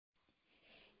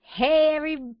Hey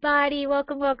everybody,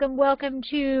 welcome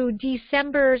to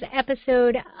December's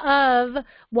episode of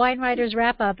Wine Writers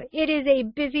Wrap Up. It is a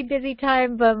busy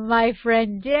time, but my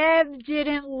friend Deb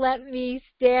didn't let me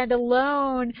stand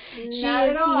alone. Not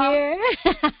at all. Here.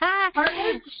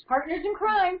 Partners in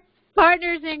crime.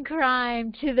 Partners in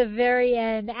crime to the very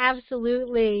end,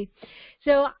 absolutely.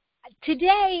 So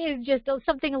today is just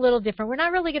something a little different. We're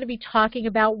not really going to be talking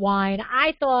about wine.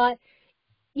 I thought,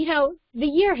 the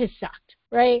year has sucked.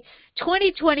 Right?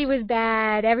 2020 was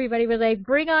bad. Everybody was like,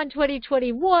 bring on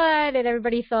 2021. And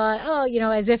everybody thought,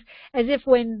 as if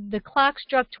when the clock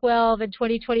struck 12 and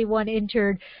 2021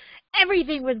 entered,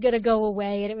 everything was going to go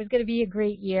away and it was going to be a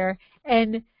great year.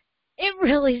 And it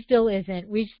really still isn't.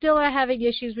 We still are having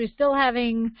issues. We're still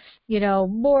having,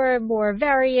 more and more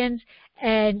variants.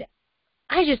 And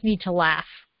I just need to laugh.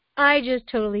 I just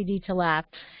totally need to laugh.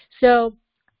 So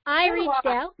I reached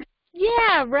out.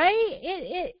 Yeah,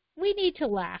 right? We need to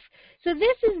laugh. So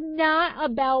this is not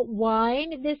about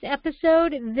wine, this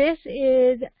episode. This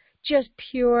is just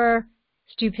pure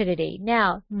stupidity.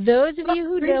 Now, those of you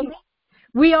who know me,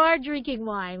 we are drinking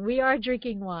wine.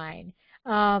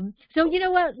 So you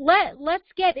know what?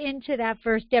 Let's get into that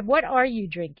first. Deb, what are you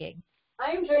drinking?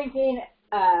 I'm drinking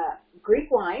Greek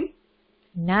wine.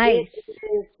 Nice. It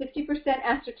is 50%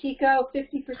 Astratico,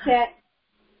 50%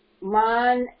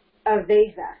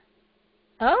 Monavesa.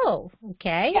 Oh,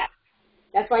 okay. Yeah,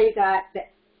 that's why you got the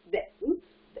there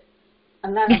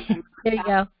you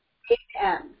go.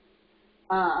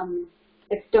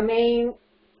 It's Domaine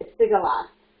Sigala.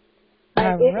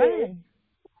 All right. Is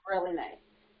really nice.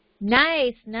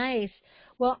 Nice.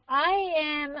 Well,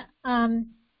 I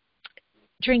am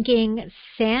drinking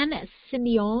San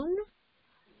Simeon,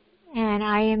 and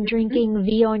I am drinking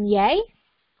Viognier.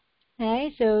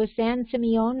 Okay, so San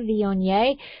Simeon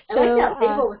Viognier. I like that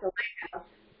label with the lighthouse.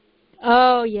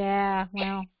 Oh, yeah.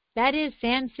 Well, that is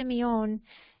San Simeon,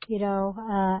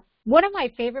 one of my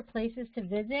favorite places to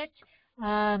visit.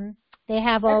 They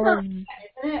have all of... Isn't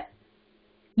it?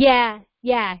 Yeah.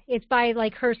 It's by,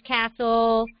 Hearst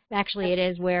Castle. Actually, it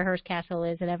is where Hearst Castle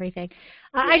is and everything.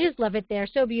 I just love it there.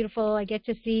 So beautiful. I get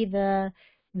to see I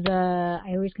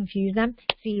always confuse them,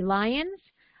 sea lions.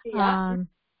 Yeah.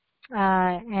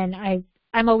 And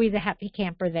I'm always a happy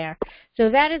camper there. So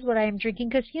that is what I am drinking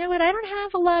because, you know what, I don't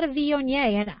have a lot of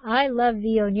Viognier, and I love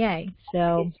Viognier.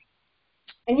 So,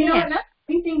 and you know what, not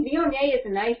anything, Viognier is a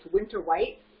nice winter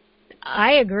white.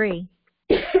 I agree.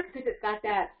 Because it's got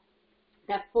that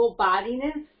full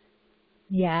bodiness.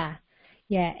 Yeah.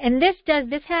 And this has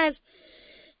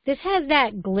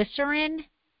that glycerin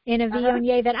in a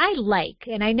Viognier that I like.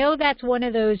 And I know that's one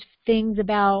of those things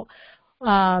about,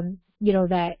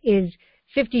 that is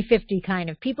 50-50 kind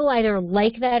of. People either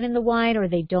like that in the wine or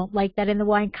they don't like that in the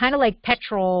wine, kind of like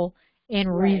petrol in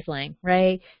Riesling,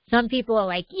 right? Some people are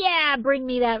like, yeah, bring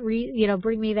me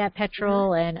that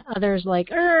petrol, and others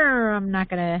like, I'm not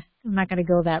gonna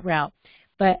go that route.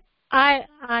 But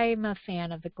I'm a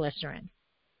fan of the glycerin.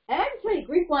 And actually,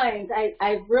 Greek wines,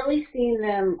 I've really seen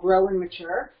them grow and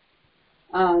mature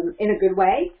in a good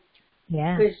way.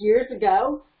 Yeah. Because years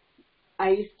ago,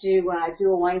 I used to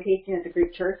do a wine tasting at the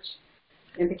Greek church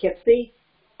in Poughkeepsie,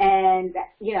 and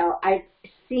I've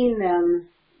seen them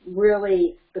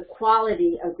really. The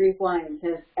quality of Greek wines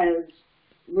has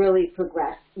really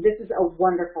progressed. This is a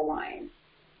wonderful wine.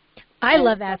 I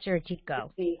love Astratico.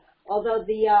 Although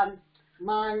the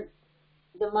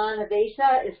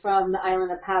Monavesa is from the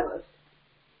island of Palos.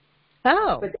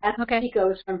 Oh, but the Astratico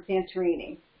is from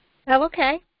Santorini. Oh,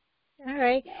 okay. All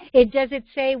right. Does it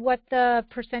say what the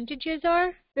percentages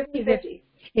are? 50-50.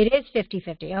 It is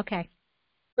 50-50. Okay.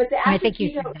 But the I think you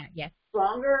said Astratico that, yes. is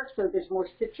stronger, so there's more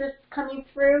citrus coming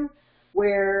through,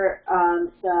 where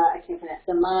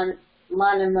the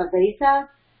Monavesa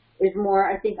is more,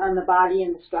 I think, on the body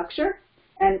and the structure,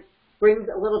 and brings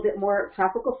a little bit more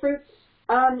tropical fruits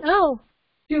to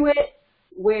it,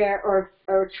 or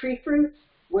tree fruits,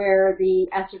 where the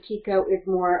Astratico is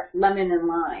more lemon and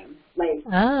lime.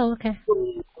 Okay.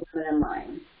 Lemon and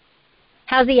lime.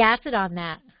 How's the acid on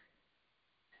that?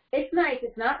 It's nice.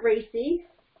 It's not racy.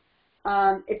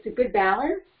 It's a good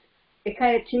balance. It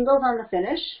kind of tingles on the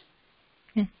finish.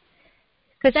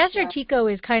 Because Astratico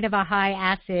is kind of a high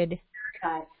acid.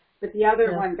 Okay. But the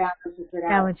other one balances it out.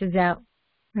 Balances out.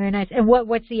 Very nice. And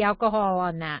what's the alcohol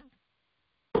on that?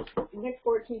 I think it's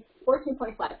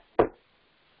 14.5.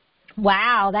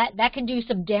 Wow, that can do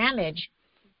some damage.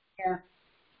 Yeah.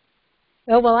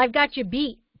 Oh, well, I've got you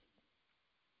beat.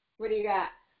 What do you got?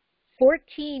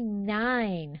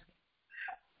 14.9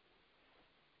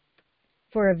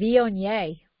 for a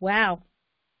Viognier. Wow.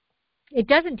 It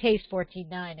doesn't taste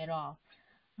 14.9 at all.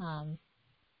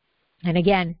 And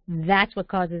again, that's what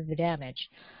causes the damage.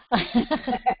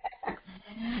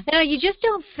 You just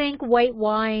don't think white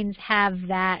wines have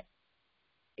that.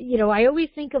 I always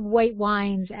think of white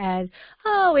wines as,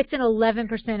 oh, it's an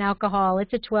 11% alcohol,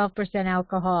 it's a 12%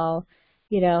 alcohol.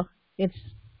 It's,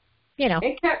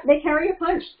 They carry a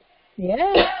punch.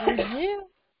 Yeah,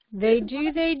 they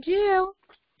do. They do.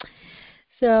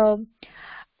 So,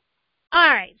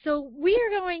 all right. So we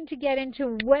are going to get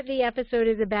into what the episode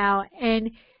is about.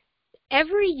 And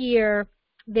every year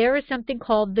there is something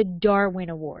called the Darwin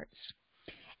Awards.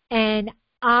 And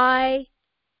I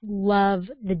love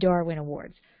the Darwin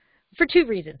Awards for two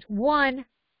reasons. One,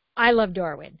 I love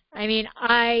Darwin. I mean,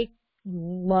 I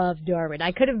love Darwin.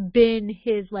 I could have been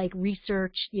his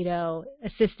research,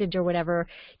 assistant or whatever.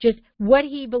 Just what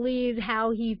he believes, how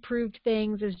he proved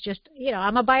things is just,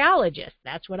 I'm a biologist.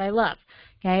 That's what I love.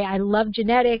 Okay. I love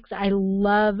genetics. I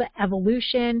love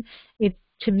evolution.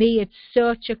 To me, it's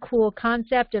such a cool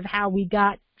concept of how we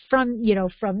got from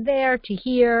there to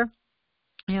here,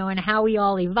 and how we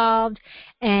all evolved.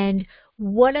 And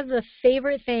one of the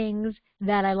favorite things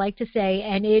that I like to say,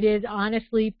 and it is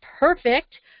honestly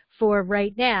perfect for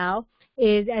right now,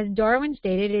 is, as Darwin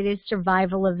stated, it is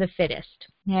survival of the fittest.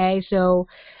 Okay, so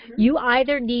you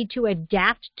either need to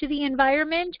adapt to the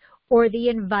environment or the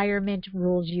environment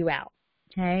rules you out.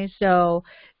 Okay, so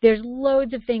there's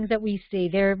loads of things that we see.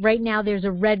 Right now there's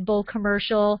a Red Bull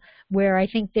commercial where I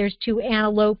think there's two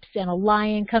antelopes and a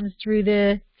lion comes through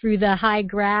the high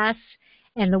grass,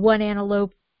 and the one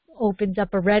antelope opens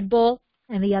up a Red Bull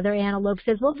and the other antelope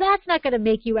says, well, that's not going to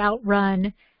make you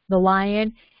outrun the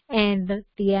lion. And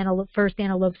the first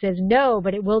antelope says, no,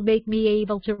 but it will make me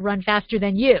able to run faster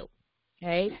than you.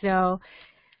 Okay, so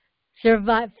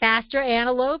faster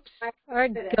antelopes are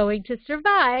going to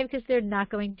survive because they're not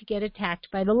going to get attacked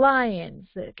by the lions.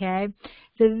 Okay,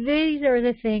 so these are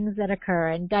the things that occur,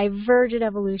 and divergent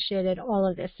evolution and all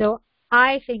of this. So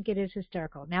I think it is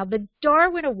hysterical. Now, the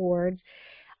Darwin Awards,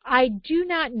 I do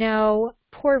not know,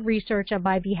 poor research on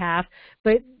my behalf,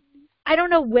 but I don't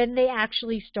know when they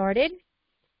actually started.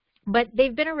 But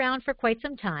they've been around for quite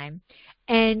some time,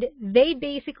 and they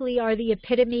basically are the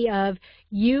epitome of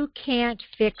you can't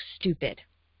fix stupid,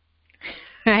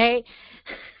 right?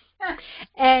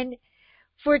 And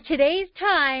for today's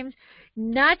times,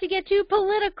 not to get too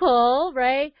political,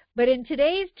 right, but in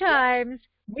today's times,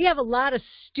 we have a lot of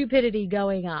stupidity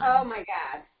going on. Oh, my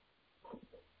God.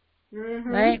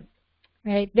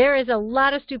 Right? There is a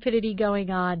lot of stupidity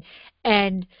going on,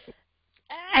 and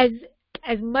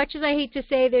as much as I hate to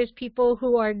say, there's people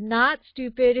who are not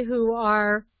stupid who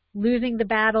are losing the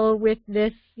battle with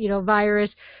this,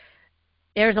 virus.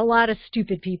 There's a lot of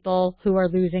stupid people who are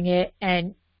losing it,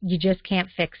 and you just can't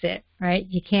fix it, right?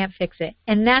 You can't fix it.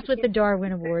 And that's what the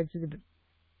Darwin Awards is about,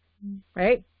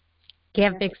 right?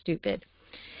 Can't fix stupid.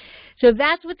 So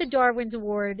that's what the Darwin's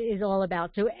Award is all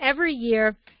about. So every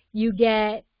year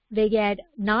they get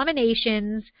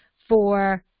nominations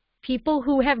for people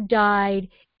who have died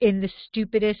in the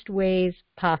stupidest ways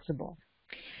possible.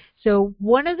 So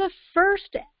one of the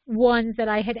first ones that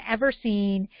I had ever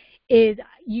seen is,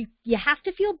 you have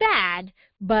to feel bad,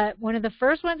 but one of the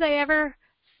first ones I ever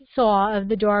saw of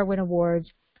the Darwin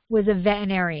Awards was a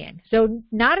veterinarian. So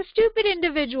not a stupid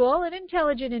individual, an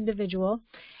intelligent individual.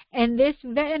 And this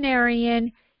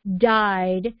veterinarian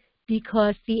died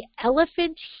because the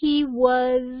elephant he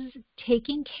was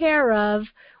taking care of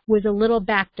was a little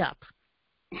backed up.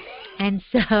 And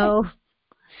so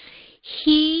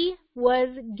he was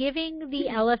giving the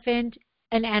elephant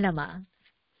an enema.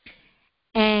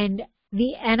 And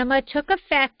the enema took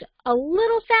effect a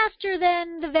little faster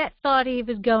than the vet thought he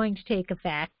was going to take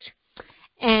effect.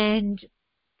 And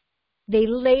they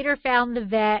later found the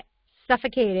vet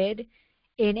suffocated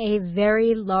in a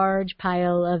very large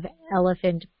pile of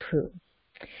elephant poo.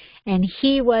 And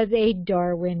he was a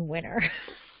Darwin winner.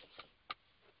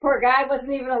 Poor guy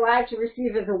wasn't even alive to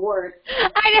receive his award.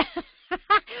 I know.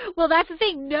 Well, that's the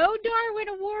thing. No Darwin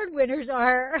Award winners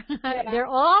are. Yeah. They're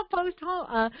all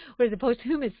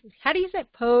posthumous. How do you say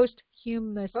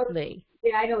posthumously?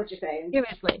 Yeah, I know what you're saying.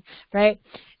 Posthumously, right?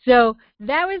 So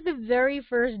that was the very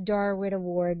first Darwin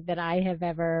Award that I had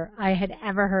ever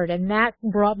heard, and that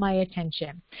brought my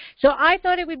attention. So I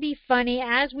thought it would be funny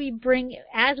as we bring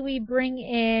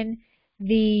in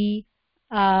the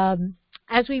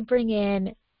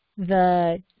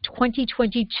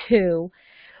 2022.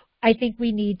 I think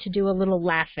we need to do a little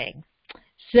laughing.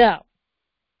 So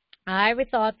I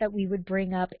thought that we would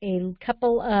bring up a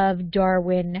couple of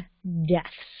Darwin deaths.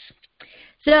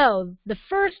 So the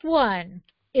first one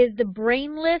is the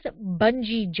brainless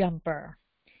bungee jumper.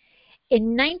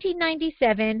 In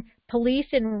 1997, police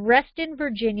in Reston,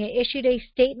 Virginia, issued a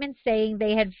statement saying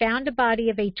they had found a body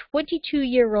of a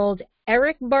 22-year-old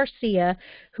Eric Barcia,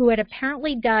 who had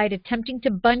apparently died attempting to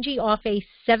bungee off a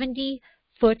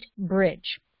 70-foot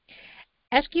bridge.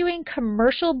 Eschewing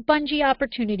commercial bungee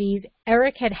opportunities,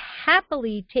 Eric had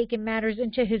happily taken matters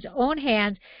into his own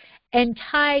hands and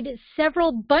tied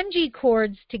several bungee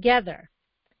cords together.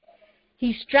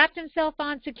 He strapped himself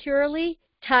on securely,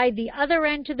 tied the other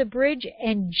end to the bridge,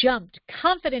 and jumped,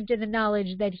 confident in the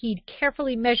knowledge that he'd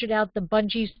carefully measured out the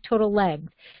bungee's total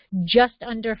length, just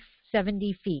under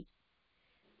 70 feet.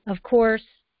 Of course,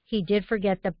 he did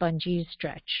forget that bungees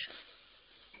stretch.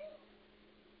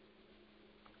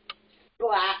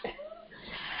 Splat.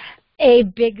 A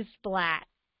big splat.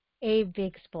 A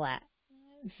big splat.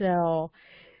 So,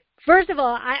 first of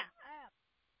all,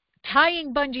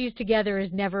 tying bungees together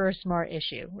is never a smart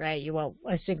issue, right? You want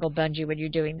a single bungee when you're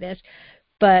doing this.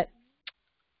 But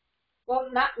well,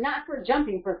 not for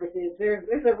jumping purposes.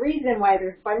 There's a reason why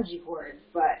there's bungee cords,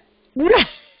 but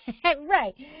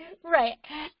right,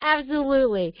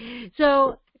 absolutely.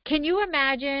 So can you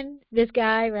imagine this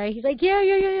guy, right? He's like, yeah,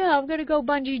 I'm going to go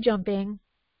bungee jumping,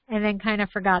 and then kind of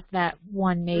forgot that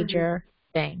one major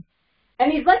thing.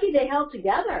 And he's lucky they held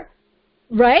together.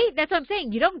 Right? That's what I'm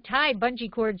saying. You don't tie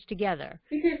bungee cords together.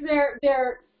 Because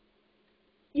they're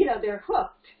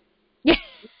hooked. Yeah.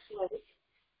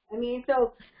 I mean,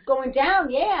 so going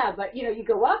down, yeah, but you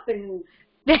go up and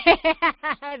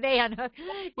they unhook.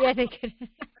 Yeah, they could.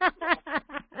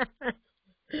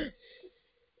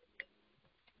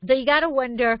 So you got to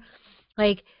wonder,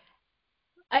 like,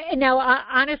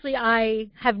 honestly, I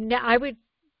have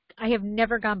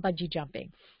never gone bungee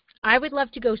jumping. I would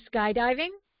love to go skydiving,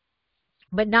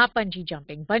 but not bungee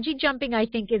jumping. Bungee jumping, I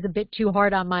think, is a bit too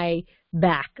hard on my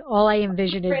back. All I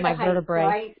envision is my vertebrae.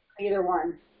 Right? Either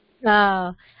one.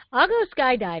 I'll go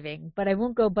skydiving, but I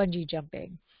won't go bungee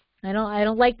jumping. I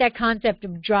don't like that concept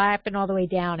of dropping all the way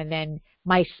down and then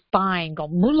my spine go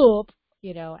bloop,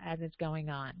 as it's going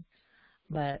on.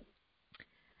 But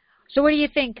so, what do you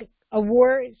think?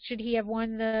 Award? Should he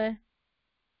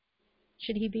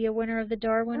be a winner of the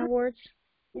Darwin Awards?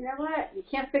 You know what? You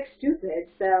can't fix stupid,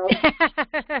 so.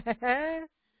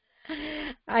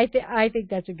 I think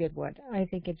that's a good one. I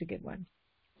think it's a good one.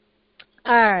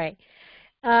 All right.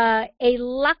 A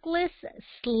luckless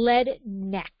sled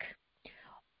neck.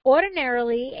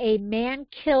 Ordinarily, a man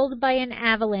killed by an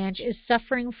avalanche is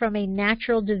suffering from a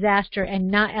natural disaster and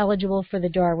not eligible for the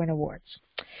Darwin Awards.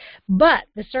 But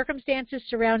the circumstances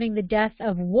surrounding the death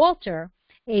of Walter,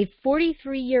 a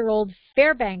 43-year-old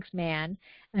Fairbanks man,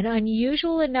 are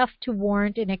unusual enough to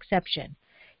warrant an exception.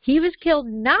 He was killed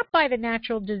not by the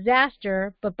natural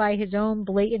disaster, but by his own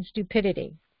blatant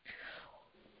stupidity.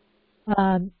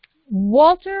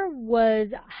 Walter was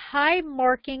high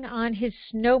marking on his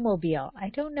snowmobile. I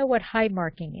don't know what high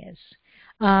marking is.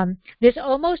 This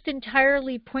almost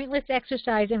entirely pointless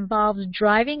exercise involves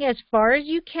driving as far as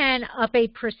you can up a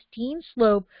pristine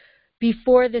slope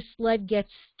before the sled gets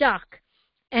stuck,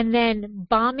 and then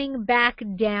bombing back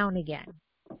down again.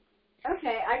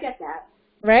 Okay, I get that.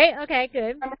 Right? Okay,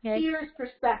 good. From a skier's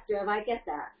perspective, I get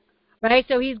that. Right,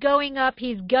 so he's going up,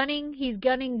 he's gunning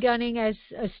as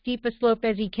steep a slope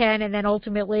as he can, and then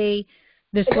ultimately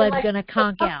the sled's going to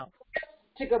conk out.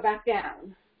 To go back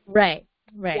down. Right,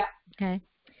 yeah. Okay.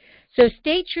 So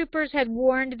state troopers had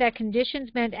warned that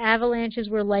conditions meant avalanches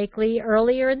were likely.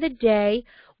 Earlier in the day,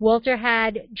 Walter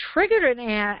had triggered an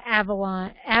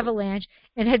avalanche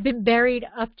and had been buried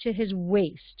up to his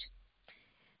waist.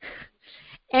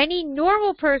 Any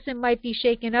normal person might be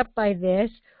shaken up by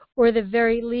this, or at the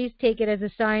very least take it as a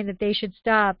sign that they should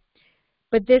stop.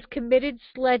 But this committed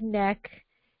sled neck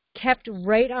kept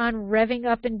right on revving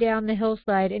up and down the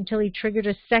hillside until he triggered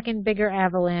a second bigger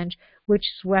avalanche, which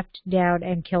swept down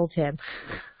and killed him.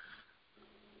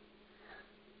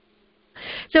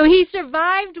 So he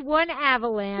survived one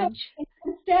avalanche. So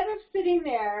instead of sitting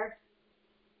there,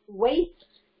 waist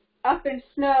up in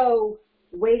snow,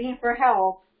 waiting for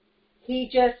help, he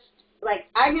just,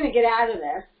 I'm going to get out of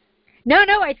this.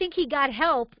 No, I think he got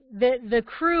help. The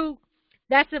crew,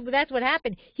 that's what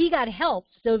happened. He got help.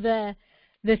 So the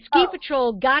ski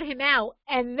patrol got him out,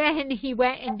 and then he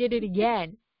went and did it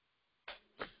again.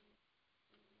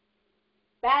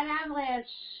 Bad avalanche,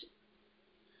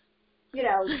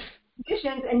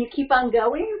 conditions, and you keep on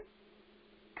going?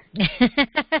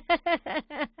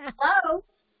 Hello?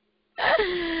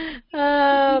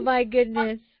 Oh, my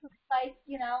goodness.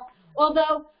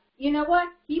 Although, you know what?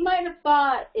 He might have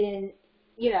thought in,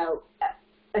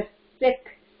 a sixth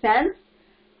sense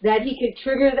that he could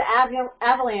trigger the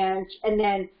avalanche and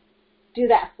then do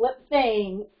that flip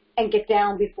thing and get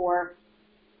down before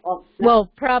all the snow.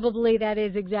 Well, probably that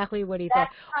is exactly what he thought.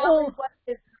 That's probably what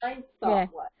his mind Yeah.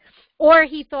 thought was. Or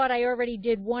he thought, I already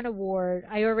did one award.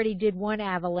 I already did one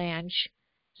avalanche.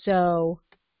 So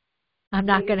I'm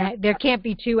not going to, there can't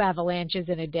be two avalanches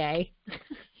in a day.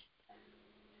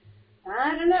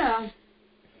 I don't know.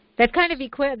 That's kind of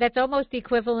that's almost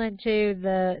equivalent to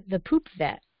the poop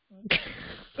vet.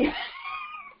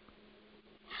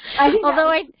 Although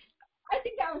I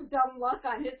think that was dumb luck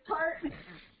on his part.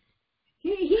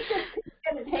 He just couldn't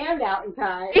get his hand out in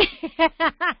time.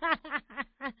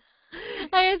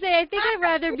 I say, I think I'd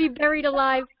rather be buried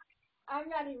alive. I'm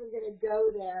not even going to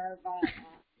go there, but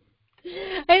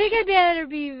I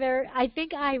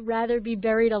think I'd rather be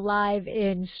buried alive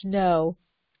in snow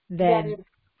than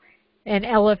an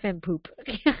elephant poop.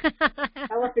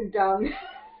 Elephant dung.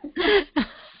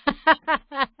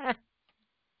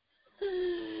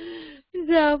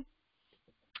 So,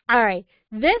 all right.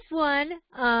 This one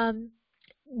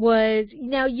was,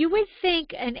 now you would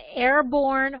think an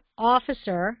airborne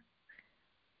officer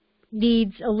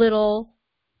needs a little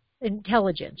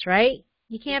intelligence, right?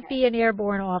 You can't be an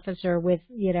airborne officer with,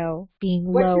 being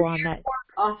low on that.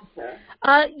 Officer?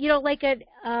 Like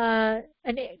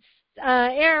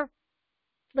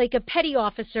like a petty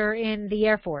officer in the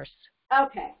Air Force.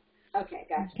 Okay,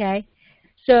 gotcha. Okay.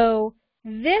 So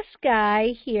this guy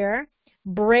here,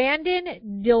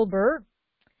 Brandon Dilbert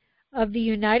of the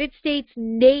United States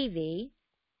Navy.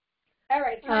 All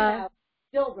right, time out.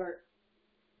 Dilbert.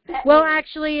 Well,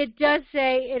 actually, it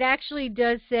actually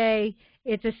does say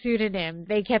it's a pseudonym.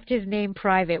 They kept his name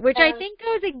private, which I think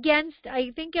goes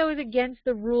against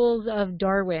the rules of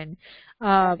Darwin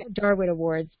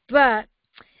Awards. But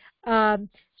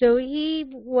so he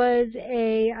was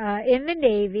in the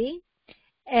Navy,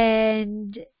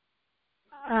 and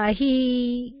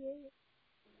he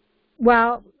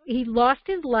lost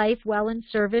his life while in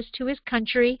service to his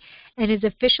country and is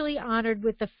officially honored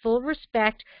with the full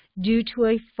respect due to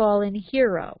a fallen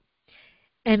hero.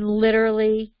 And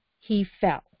literally, he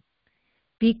fell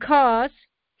because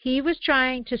he was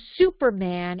trying to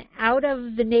Superman out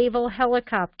of the naval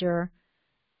helicopter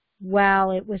while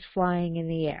it was flying in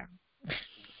the air.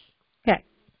 Okay.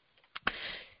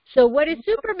 So what is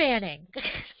Supermaning?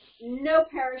 No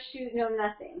parachute, no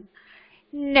nothing.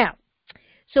 No.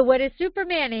 So what is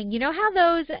Supermaning? You know how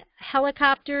those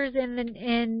helicopters in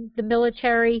the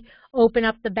military open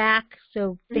up the back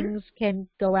so things can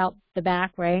go out the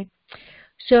back, right?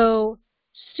 So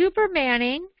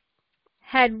Supermaning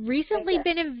had recently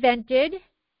been invented.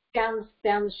 Down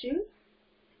the chute?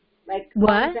 Like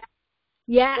what?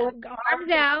 Yeah,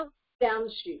 arms out. Down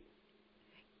the chute.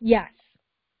 Yes.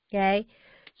 Okay.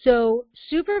 So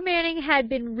Supermaning had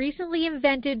been recently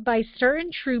invented by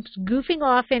certain troops goofing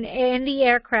off in the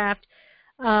aircraft.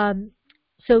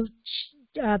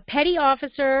 Petty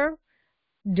Officer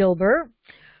Dilbert,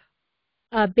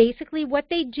 basically what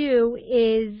they do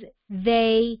is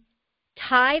they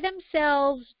tie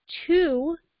themselves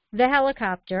to the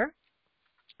helicopter,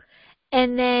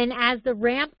 and then as the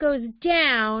ramp goes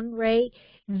down, right,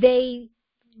 they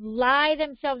lie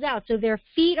themselves out. So their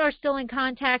feet are still in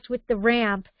contact with the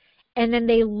ramp, and then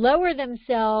they lower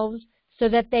themselves so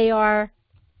that they are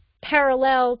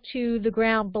parallel to the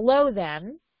ground below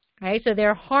them. Right? So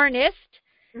they're harnessed,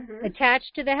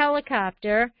 attached to the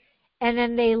helicopter, and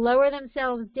then they lower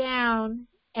themselves down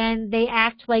and they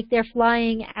act like they're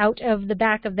flying out of the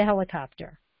back of the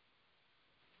helicopter.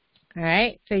 All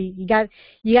right? So you got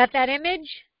that image?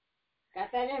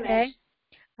 Got that image. Okay.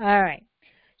 All right.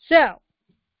 So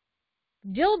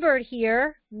Dilbert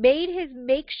here made his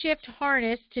makeshift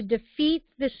harness to defeat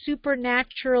the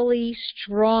supernaturally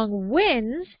strong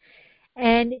winds,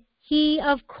 and he,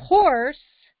 of course,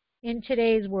 in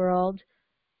today's world,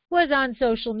 was on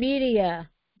social media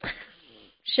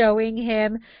showing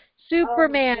him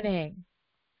Supermaning.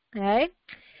 Okay?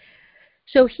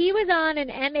 So he was on an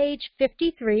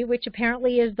MH-53, which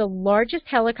apparently is the largest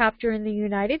helicopter in the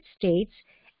United States,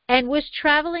 and was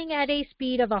traveling at a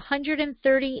speed of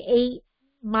 138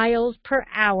 miles per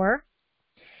hour,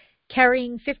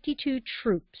 carrying 52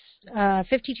 troops.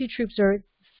 52 troops, or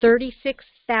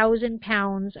 36,000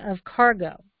 pounds of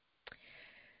cargo.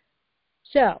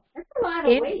 So that's a lot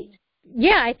of weight.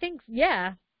 Yeah, I think,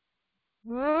 yeah.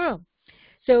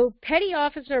 So Petty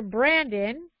Officer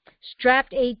Brandon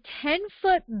strapped a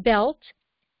 10-foot belt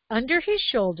under his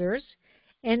shoulders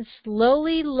and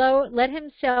slowly let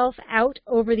himself out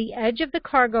over the edge of the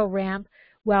cargo ramp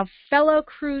while fellow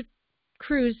crews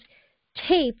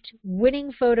taped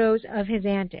winning photos of his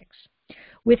antics.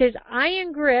 With his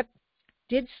iron grip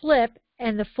did slip,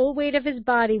 and the full weight of his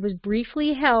body was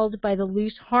briefly held by the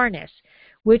loose harness,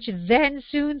 which then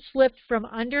soon slipped from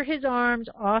under his arms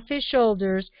off his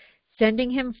shoulders, sending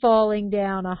him falling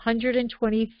down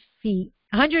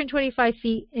 125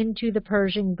 feet into the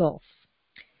Persian Gulf.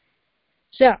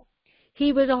 So,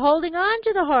 he was holding on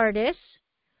to the harness.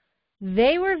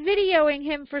 They were videoing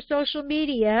him for social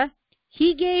media.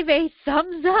 He gave a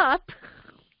thumbs up,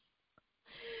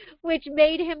 which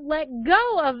made him let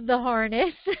go of the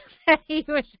harness that he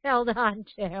was held on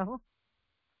to.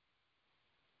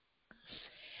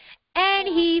 And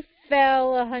he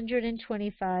fell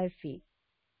 125 feet.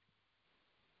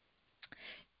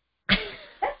 That's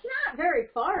not very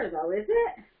far, though, is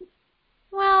it?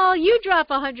 Well, you drop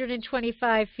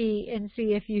 125 feet and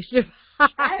see if you survive.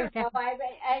 I don't know.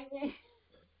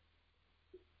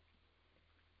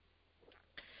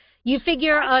 You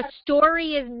figure a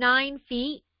story is 9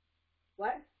 feet.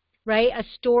 What? Right? A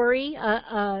story,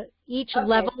 each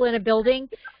level in a building.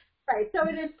 Right, so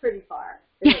it is pretty far.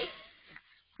 It is.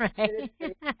 Right. It is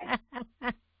pretty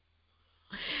far.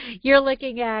 You're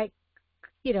looking at,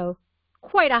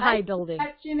 quite a high building.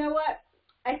 You know what?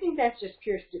 I think that's just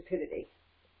pure stupidity.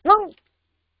 Well,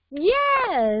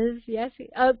 yes,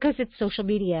 because it's social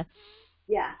media.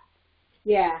 Yeah.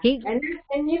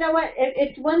 And you know what?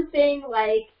 It's one thing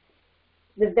like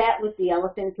the vet with the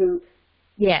elephant poop.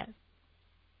 Yeah.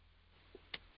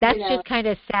 That's just kind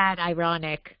of sad,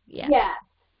 ironic. Yeah. Yeah.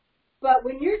 But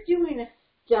when you're doing a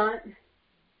stunt,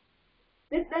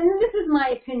 and this is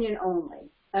my opinion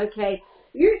only, okay?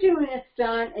 You're doing a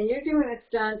stunt, and you're doing a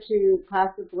stunt to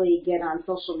possibly get on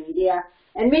social media,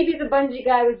 and maybe the bungee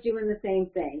guy was doing the same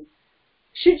thing.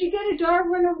 Should you get a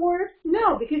Darwin Award?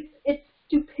 No, because it's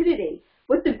stupidity.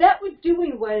 What the vet was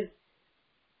doing was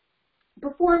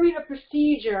performing a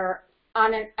procedure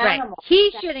on an animal.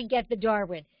 He shouldn't get the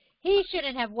Darwin. He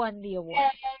shouldn't have won the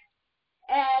award.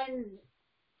 And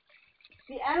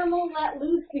the animal let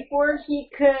loose before he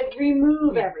could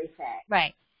remove everything.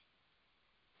 Right.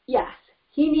 Yes,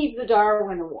 he needs the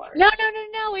Darwin Award. No.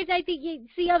 I think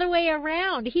it's the other way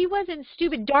around. He wasn't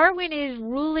stupid. Darwin is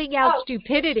ruling out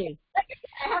stupidity. I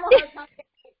have a hard time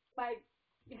getting my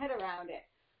head around it.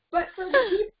 But for the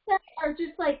people that are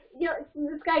just like,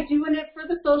 this guy doing it for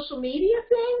the social media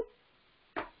thing?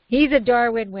 He's a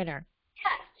Darwin winner.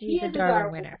 Yes, he's a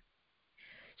Darwin winner.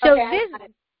 So okay,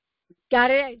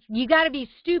 you got to be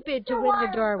stupid to win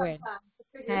the Darwin. To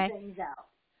figure things out.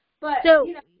 But,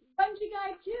 bungee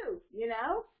guy too,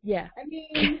 Yeah. I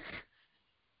mean,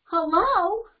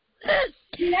 hello? I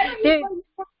don't use bungee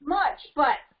cord much,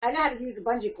 but I know how to use a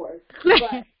bungee cord.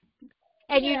 But,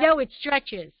 and it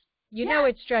stretches. Know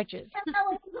it stretches. I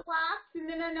know it interlocks, and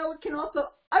then I know it can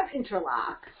also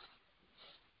uninterlock.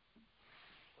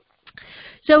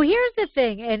 So here's the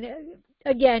thing, and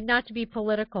again, not to be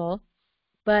political,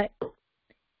 but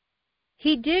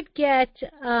he did get,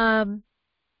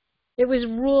 it was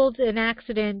ruled an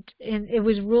accident, and it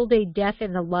was ruled a death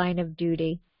in the line of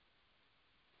duty.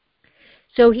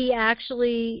 So he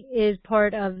actually is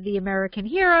part of the American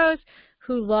heroes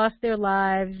who lost their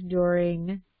lives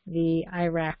during the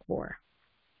Iraq War.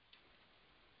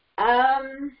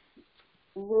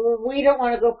 We don't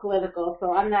want to go political,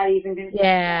 so I'm not even going to.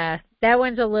 Yeah,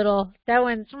 because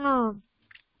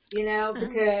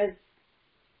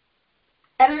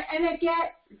and I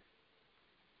get,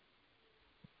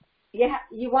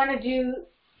 you want to do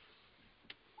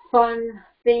fun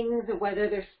things, whether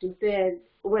they're stupid,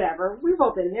 whatever. We've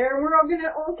all been there, and we're all going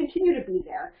to continue to be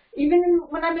there. Even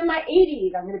when I'm in my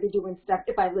 80s, I'm going to be doing stuff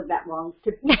if I live that long.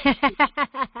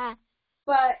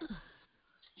 But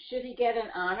should he get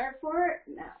an honor for it?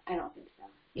 No, I don't think so.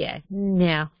 Yeah,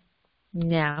 no.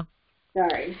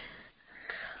 Sorry.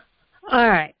 All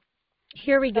right,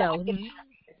 here we go.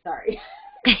 Sorry.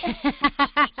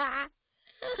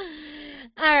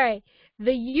 All right,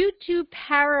 the YouTube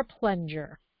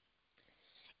paraplunger.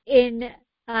 In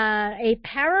a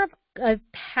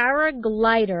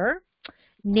paraglider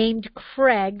named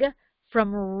Craig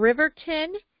from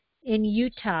Riverton in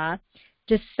Utah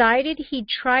decided he'd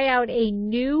try out a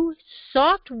new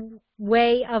soft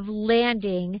way of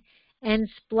landing and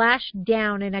splash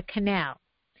down in a canal.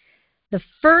 The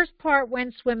first part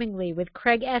went swimmingly, with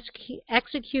Craig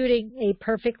executing a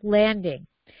perfect landing.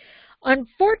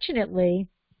 Unfortunately,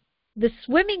 the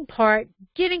swimming part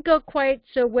didn't go quite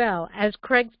so well, as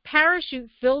Craig's parachute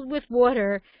filled with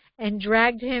water and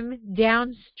dragged him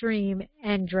downstream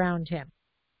and drowned him.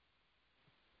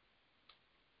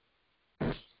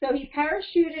 So he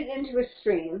parachuted into a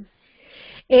stream.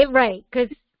 Right, because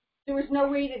there was no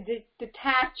way to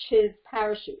detach his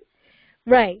parachute.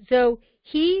 Right, so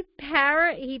he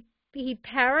parasailed,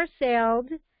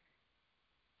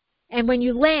 and when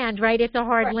you land, right, it's a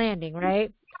hard landing,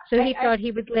 right? So he thought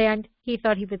he would land. He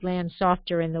thought he would land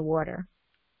softer in the water.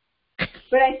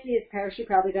 But I see his parachute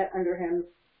probably got under him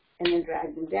and then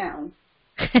dragged him down.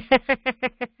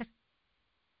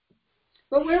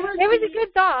 But where was it was a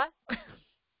good thought.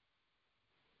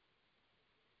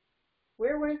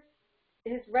 Where was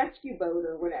his rescue boat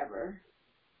or whatever?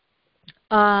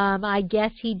 I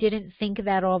guess he didn't think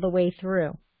that all the way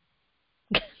through.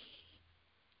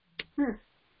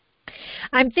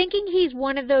 I'm thinking he's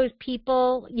one of those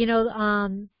people, you know,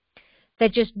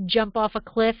 that just jump off a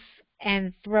cliff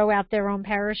and throw out their own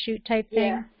parachute type thing.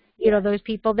 Yeah. You know, those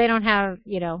people. They don't have,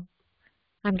 you know.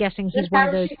 I'm guessing he's one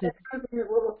of those people. That comes in the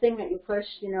little thing that you push,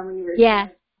 you know, when you were. Yeah.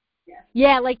 Yeah.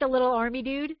 Yeah, like the little army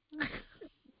dude.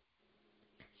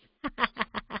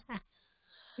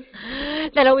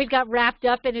 That always got wrapped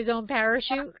up in his own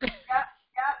parachute. Yep.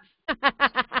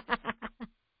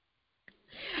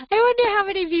 I wonder how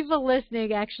many people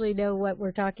listening actually know what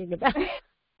we're talking about.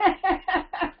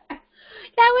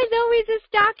 That was always a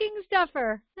stocking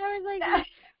stuffer. That was like,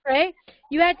 right?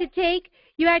 You had to take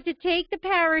the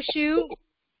parachute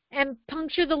and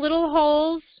puncture the little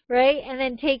holes, right? And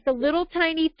then take the little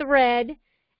tiny thread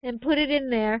and put it in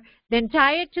there. Then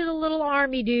tie it to the little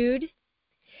army dude.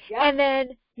 Yep. And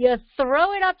then you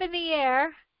throw it up in the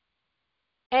air.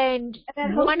 And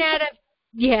one out of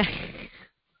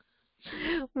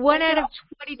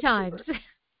 20 times.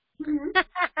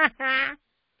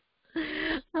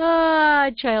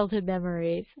 Childhood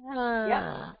memories.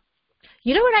 Yep.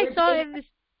 You know what I saw in this?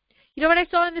 You know what I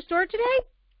saw in the store today?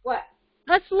 What?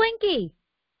 A Slinky.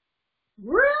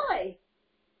 Really?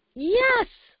 Yes,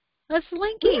 a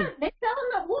Slinky. Yeah, they sell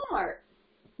them at Walmart.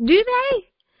 Do they?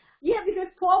 Yeah, because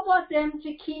Paul bought them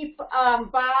to keep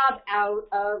Bob out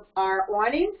of our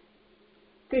awning.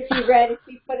 Because he read if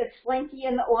we put a Slinky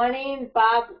in the awning,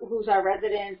 Bob, who's our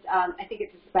resident, I think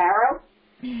it's a sparrow,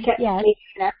 kept making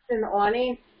nests in the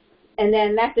awning. And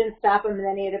then that didn't stop him, and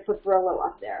then he had to put Brillo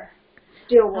up there.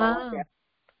 Steel wool up there.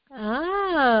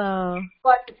 Oh.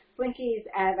 But Slinkies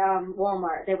at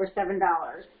Walmart, they were $7.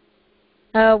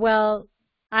 Oh, well,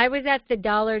 I was at the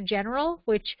Dollar General,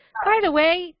 which, by the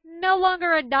way, no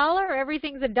longer $1.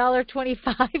 Everything's $1.25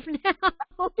 now.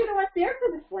 You know what? They're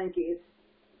for the Slinkies.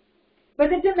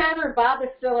 But it didn't matter. Bob is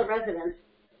still a resident.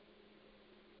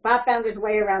 Bob found his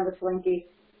way around the Slinky.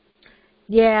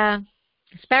 Yeah.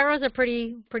 Sparrows are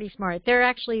pretty smart. They're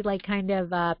actually like kind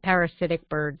of parasitic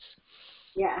birds.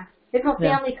 Yeah. His whole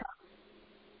family comes.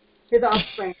 His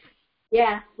offspring.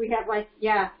 Yeah. We have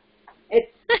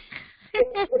it's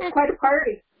quite a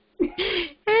party.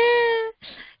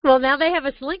 Well, now they have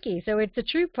a Slinky, so it's a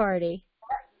true party.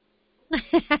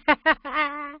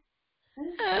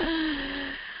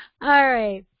 All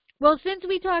right. Well, since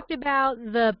we talked about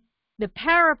the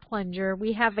paraplunger,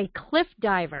 we have a cliff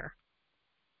diver.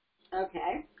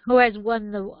 Okay. Who has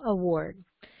won the award.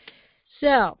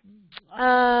 So,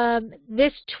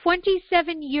 this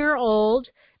 27-year-old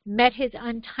met his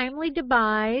untimely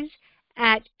demise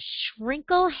at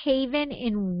Shrinklehaven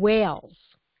in Wales.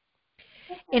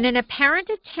 In an apparent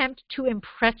attempt to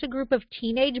impress a group of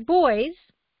teenage boys,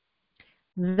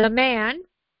 the man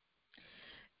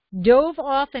dove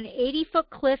off an 80-foot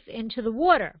cliff into the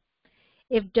water.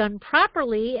 If done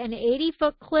properly, an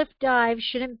 80-foot cliff dive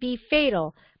shouldn't be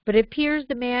fatal, but it appears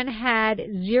the man had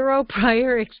zero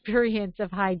prior experience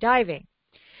of high diving.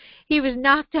 He was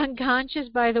knocked unconscious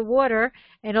by the water,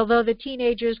 and although the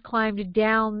teenagers climbed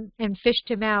down and fished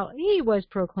him out, he was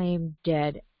proclaimed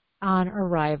dead on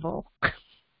arrival.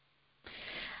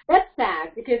 That's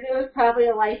sad, because it was probably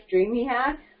a life dream he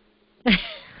had.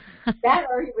 That,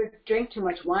 or he would drink too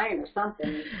much wine or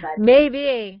something.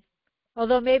 Maybe.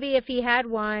 Although maybe if he had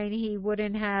wine, he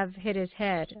wouldn't have hit his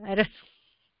head. I don't.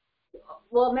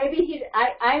 Well, maybe he.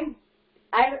 I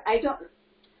don't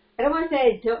want to say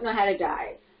I don't know how to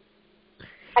dive.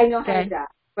 I know how to dive,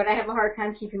 but I have a hard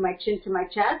time keeping my chin to my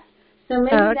chest. So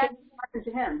maybe that's what happened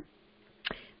to him.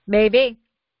 Maybe.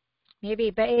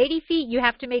 But 80 feet, you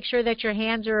have to make sure that your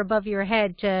hands are above your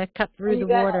head to cut through the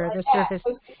water, the surface.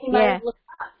 He might have looked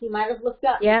up. He might have looked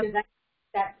up. Yep. Because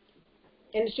that's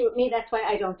an issue with me. That's why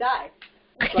I don't dive.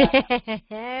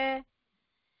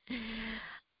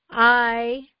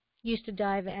 I used to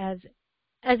dive as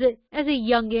a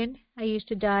youngin. I used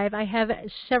to dive. I have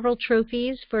several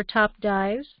trophies for top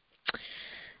dives.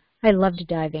 I loved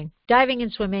diving. Diving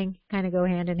and swimming kind of go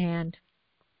hand in hand.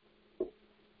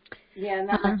 Yeah,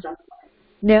 not much fun.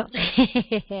 No.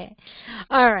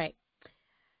 All right.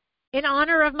 In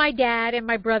honor of my dad and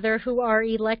my brother, who are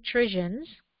electricians,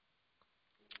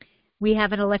 we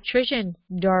have an electrician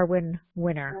Darwin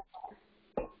winner.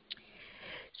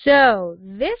 So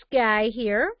this guy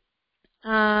here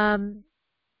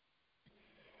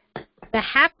The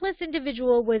hapless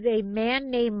individual was a man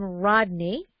named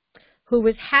Rodney, who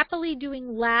was happily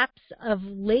doing laps of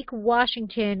Lake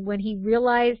Washington when he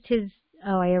realized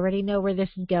oh, I already know where this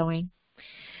is going.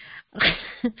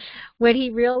 When he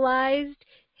realized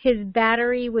his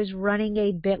battery was running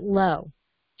a bit low.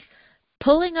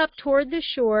 Pulling up toward the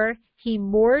shore, he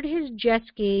moored his jet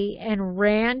ski and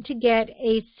ran to get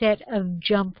a set of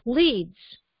jump leads.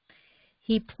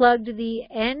 He plugged the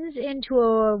ends into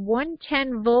a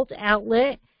 110-volt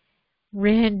outlet,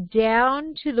 ran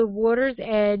down to the water's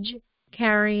edge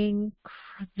carrying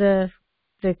the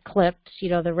clips,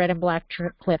 the red and black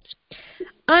clips.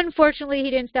 Unfortunately, he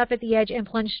didn't stop at the edge and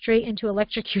plunged straight into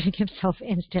electrocuting himself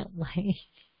instantly.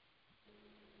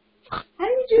 How do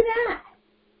you do that?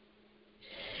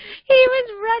 He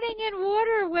was running in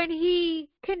water when he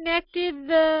connected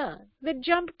the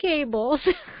jump cables.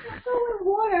 Don't go in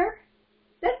water.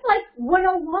 That's like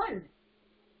 101.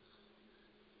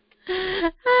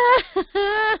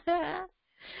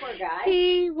 Poor guy.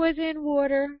 He was in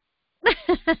water.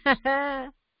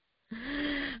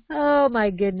 Oh,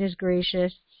 my goodness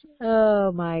gracious.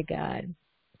 Oh, my God.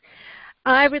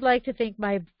 I would like to think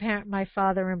my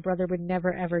father and brother would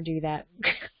never, ever do that.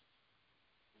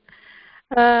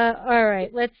 All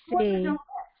right, let's see.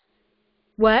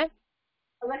 What?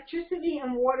 Electricity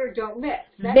and water don't mix.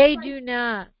 They do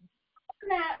not.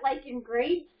 That like in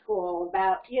grade school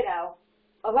about,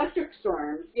 electric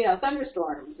storms,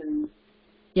 thunderstorms and.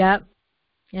 Yep.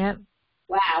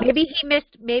 Wow. Maybe he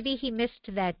missed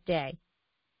that day.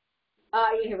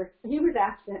 He was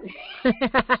absent. He's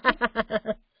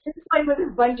playing with his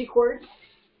bungee cords.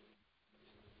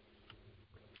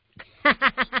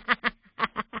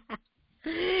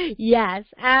 Yes,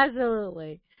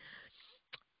 absolutely.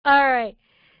 All right.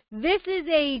 This is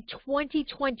a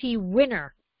 2020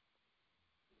 winner.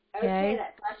 Okay,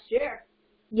 that's last year.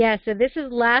 Yeah, so this is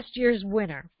last year's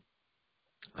winner.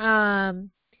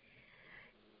 I'm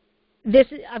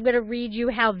going to read you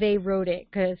how they wrote it,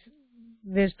 because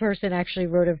this person actually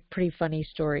wrote a pretty funny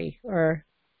story or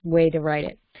way to write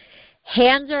it.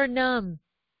 Hands are numb.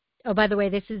 Oh, by the way,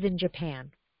 this is in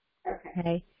Japan.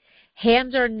 Okay.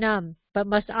 Hands are numb, but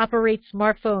must operate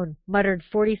smartphone, muttered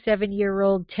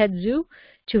 47-year-old Tetsu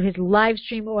to his live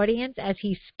stream audience as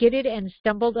he skidded and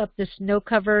stumbled up the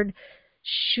snow-covered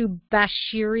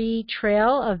Shubashiri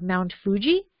Trail of Mount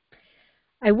Fuji.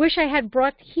 I wish I had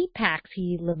brought heat packs,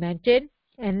 he lamented,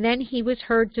 and then he was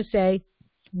heard to say,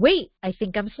 "Wait, I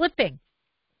think I'm slipping."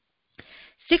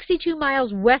 62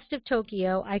 miles west of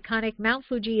Tokyo, iconic Mount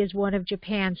Fuji is one of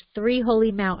Japan's 3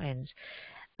 holy mountains.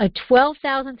 A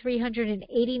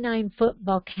 12,389-foot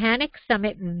volcanic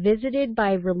summit visited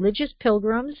by religious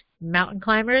pilgrims, mountain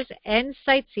climbers, and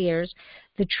sightseers,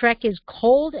 the trek is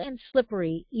cold and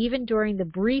slippery even during the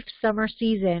brief summer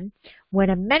season when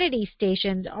amenity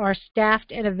stations are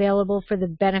staffed and available for the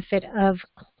benefit of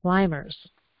climbers.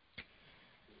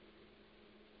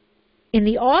 In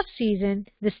the off-season,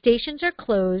 the stations are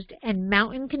closed and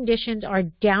mountain conditions are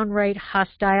downright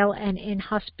hostile and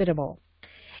inhospitable.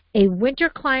 A winter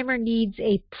climber needs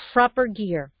a proper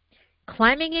gear,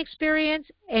 climbing experience,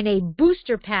 and a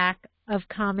booster pack of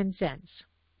common sense.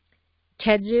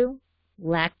 Tetsu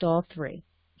lacked all 3.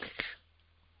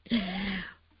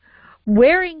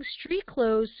 Wearing street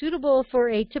clothes suitable for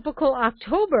a typical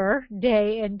October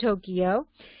day in Tokyo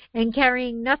and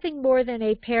carrying nothing more than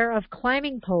a pair of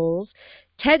climbing poles,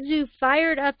 Tetsu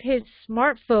fired up his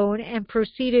smartphone and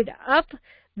proceeded up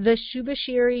the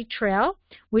Shubashiri Trail,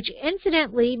 which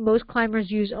incidentally most climbers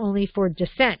use only for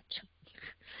descent.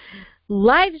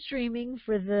 Live streaming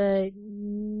for the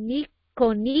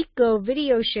Nico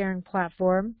video sharing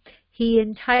platform, he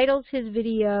entitles his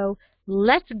video,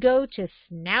 "Let's Go to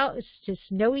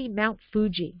Snowy Mount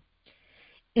Fuji."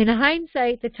 In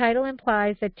hindsight, the title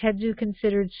implies that Tetsu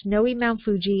considered Snowy Mount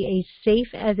Fuji as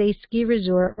safe as a ski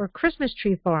resort or Christmas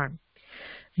tree farm.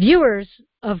 Viewers,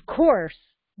 of course,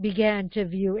 began to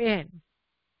view in.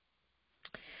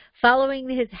 Following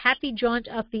his happy jaunt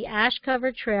up the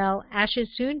ash-covered trail,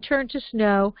 ashes soon turned to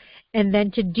snow and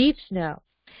then to deep snow.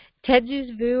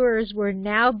 Tetsu's viewers were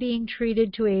now being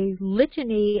treated to a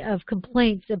litany of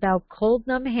complaints about cold,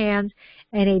 numb hands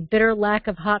and a bitter lack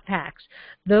of hot packs.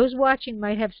 Those watching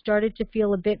might have started to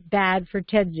feel a bit bad for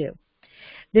Tetsu.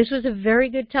 This was a very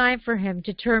good time for him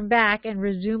to turn back and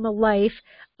resume a life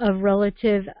of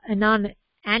relative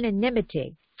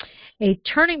anonymity. A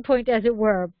turning point, as it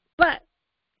were, but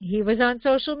he was on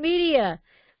social media.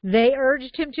 They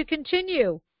urged him to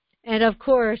continue, and of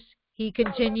course, he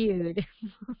continued.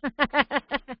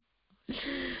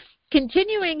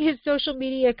 Continuing his social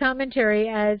media commentary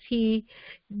as he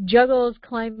juggles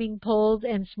climbing poles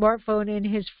and smartphone in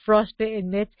his frostbitten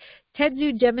mitts,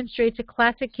 Tetsu demonstrates a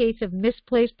classic case of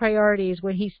misplaced priorities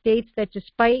when he states that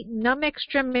despite numb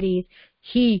extremities,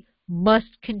 he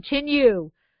must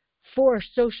continue for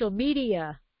social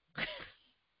media.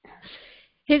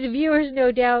 His viewers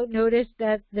no doubt noticed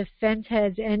that the fence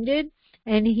has ended,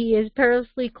 and he is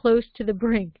perilously close to the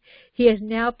brink. He has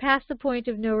now passed the point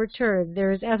of no return.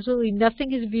 There is absolutely nothing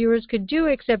his viewers could do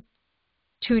except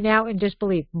tune out in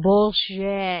disbelief.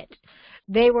 Bullshit.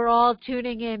 They were all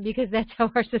tuning in because that's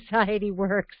how our society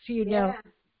works, you know.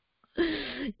 Yeah.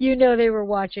 You know they were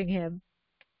watching him.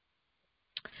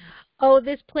 Oh,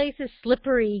 this place is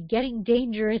slippery, getting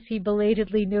dangerous, he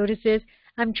belatedly notices.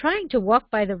 I'm trying to walk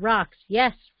by the rocks.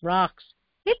 Yes, rocks.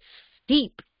 It's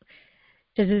steep.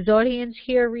 Does his audience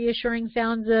hear reassuring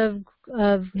sounds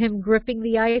of him gripping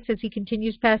the ice as he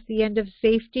continues past the end of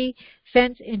safety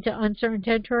fence into uncertain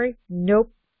territory?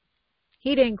 Nope.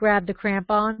 He didn't grab the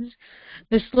crampons.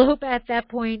 The slope at that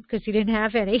point, because he didn't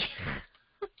have any,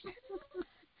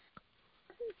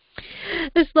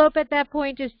 the slope at that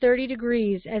point is 30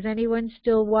 degrees, as anyone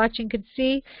still watching could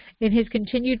see. In his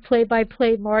continued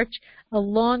play-by-play march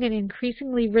along an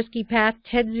increasingly risky path,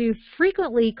 Tetsu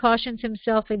frequently cautions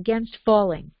himself against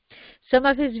falling. Some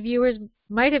of his viewers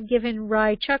might have given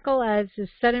wry chuckle as his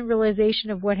sudden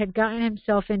realization of what had gotten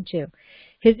himself into.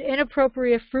 His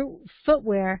inappropriate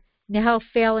footwear now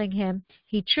failing him,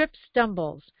 he trips,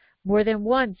 stumbles. More than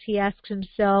once he asks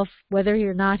himself whether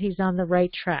or not he's on the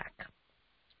right track.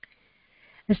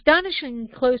 Astonishingly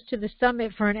close to the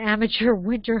summit for an amateur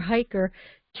winter hiker,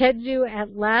 Tetsu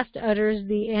at last utters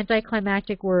the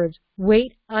anticlimactic words,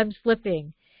 "Wait, I'm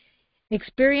slipping."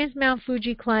 Experienced Mount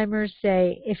Fuji climbers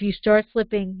say if you start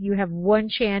slipping, you have one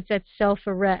chance at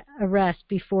self-arrest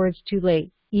before it's too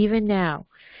late. Even now,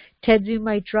 Tetsu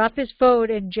might drop his phone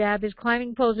and jab his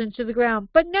climbing poles into the ground.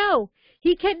 But no,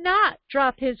 he cannot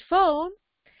drop his phone.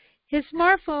 His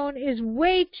smartphone is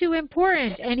way too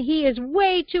important, and he is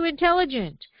way too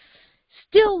intelligent.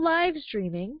 Still live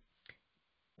streaming,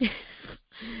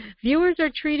 viewers are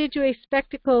treated to a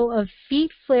spectacle of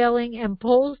feet flailing and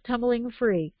poles tumbling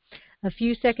free. A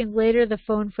few seconds later, the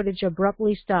phone footage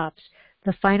abruptly stops.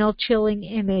 The final chilling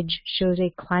image shows a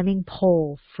climbing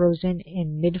pole frozen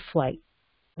in mid-flight.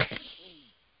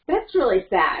 That's really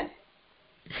sad.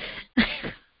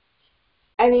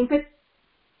 I mean, but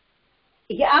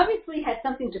he obviously had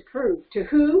something to prove. To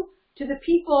who? To the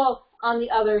people on the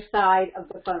other side of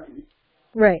the phone.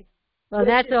 Right. Well,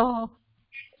 that's all.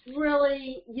 It's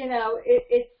really, you know,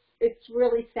 it's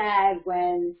really sad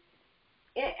when,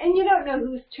 and you don't know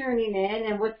who's tuning in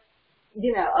and what's,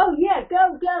 you know, oh yeah,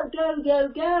 go, go, go, go,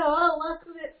 go. Oh,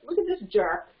 look at this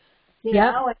jerk, you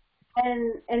know,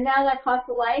 and now that cost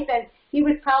a life. And he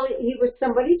was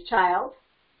somebody's child.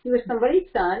 He was somebody's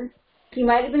son. He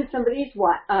might have been somebody's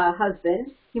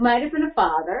husband. He might have been a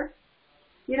father.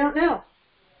 You don't know.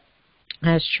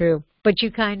 That's true. But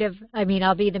you kind of, I mean,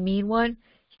 I'll be the mean one.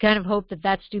 You kind of hope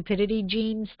that stupidity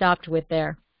gene stopped with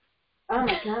there. Oh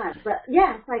my God. But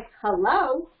yeah, it's like,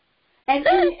 hello. And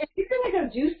if you're going to go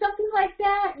do something like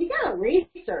that, you got to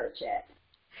research it.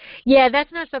 Yeah,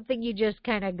 that's not something you just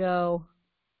kind of go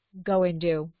and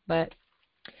do. But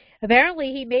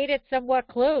apparently he made it somewhat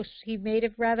close. He made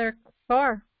it rather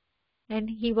far. And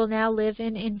he will now live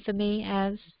in infamy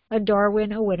as a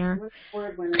Darwin a winner.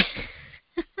 Word winner.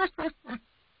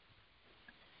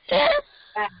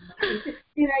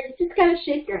 You just gotta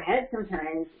shake your head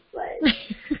sometimes. It's like,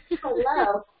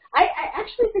 hello. I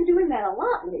actually been doing that a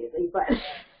lot lately, but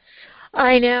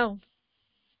I know.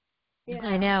 Yeah.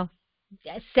 I know.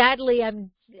 Sadly,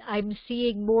 I'm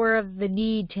seeing more of the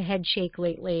need to head shake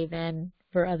lately than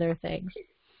for other things.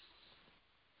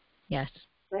 Yes.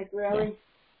 Like really?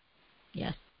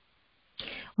 Yes.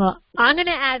 Well, I'm going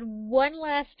to add one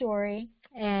last story,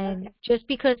 and just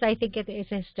because I think it is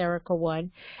a hysterical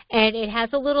one, and it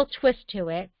has a little twist to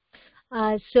it.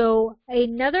 So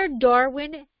another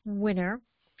Darwin winner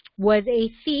was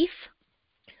a thief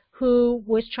who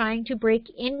was trying to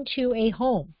break into a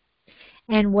home.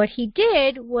 And what he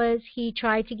did was he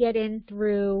tried to get in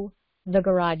through the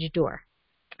garage door.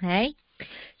 Okay?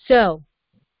 So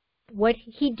what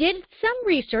he did some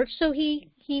research, so he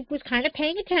was kind of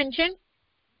paying attention,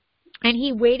 and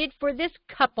he waited for this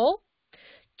couple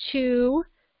to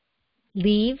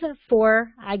leave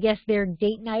for, I guess, their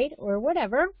date night or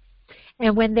whatever.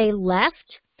 And when they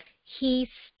left, he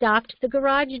stopped the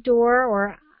garage door,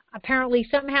 or apparently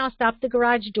somehow stopped the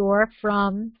garage door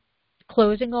from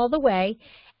closing all the way,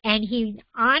 and he's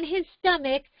on his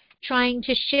stomach trying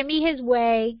to shimmy his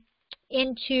way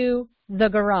into the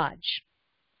garage.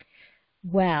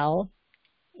 Well,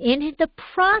 In the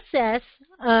process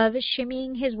of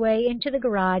shimmying his way into the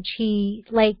garage, he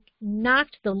like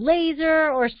knocked the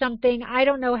laser or something. I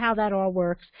don't know how that all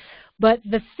works. But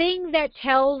the thing that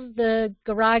tells the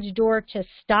garage door to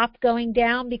stop going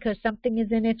down because something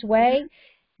is in its way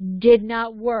did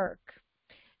not work.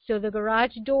 So the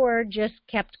garage door just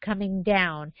kept coming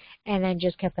down and then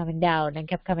just kept coming down and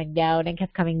kept coming down and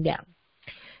kept coming down.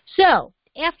 So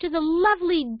after the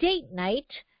lovely date night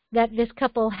that this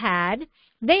couple had,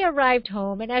 they arrived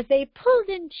home, and as they pulled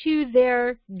into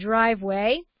their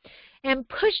driveway and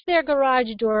pushed their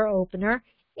garage door opener,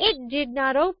 it did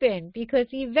not open because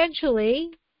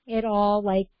eventually it all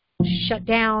like shut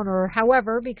down or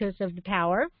however because of the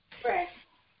power. Right.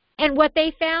 And what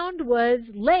they found was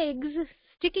legs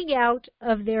sticking out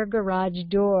of their garage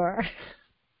door.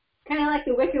 Kind of like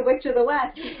the Wicked Witch of the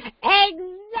West.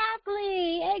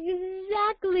 Exactly,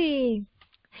 exactly.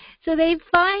 So they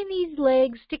find these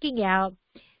legs sticking out.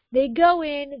 They go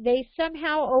in, they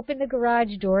somehow open the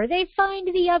garage door. They find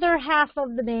the other half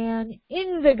of the man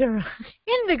in the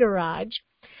garage,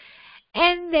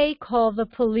 and they call the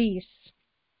police.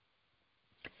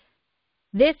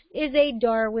 This is a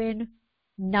Darwin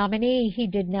nominee. He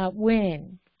did not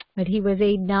win, but he was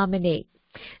a nominee.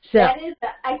 So that is,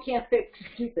 I can't fix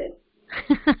stupid.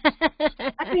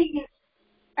 I mean,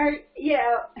 are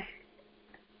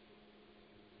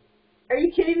you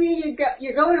kidding me?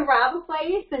 You're going to rob a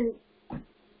place and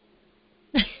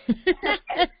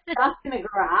stuck in a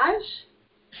garage?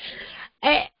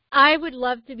 I would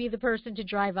love to be the person to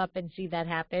drive up and see that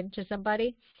happen to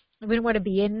somebody. I wouldn't want to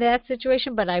be in that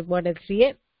situation, but I want to see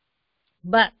it.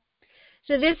 But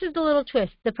so this is the little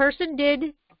twist. The person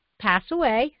did pass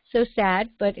away, so sad,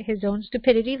 but his own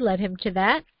stupidity led him to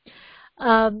that.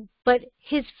 But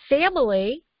his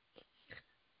family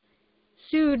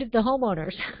sued the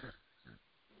homeowners.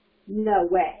 No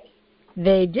way.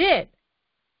 They did.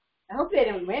 I hope they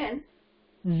didn't win.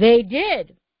 They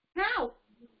did. How?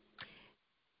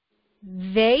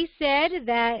 They said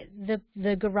that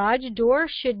the garage door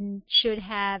should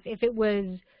have, if it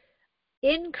was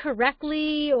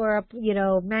incorrectly or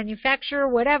manufacturer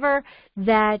whatever,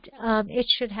 that it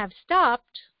should have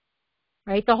stopped.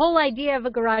 Right, the whole idea of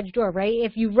a garage door, right?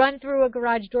 If you run through a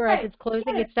garage door as it's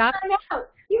closing, it stops.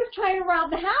 He was trying to rob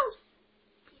the house.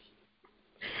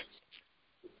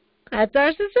 That's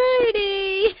our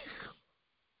society.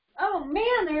 Oh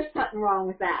man, there's something wrong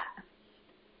with that.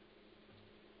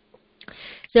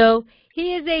 So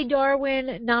he is a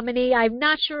Darwin nominee. I'm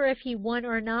not sure if he won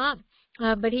or not,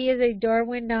 but he is a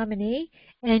Darwin nominee,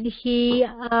 and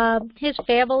his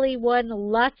family won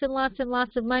lots and lots and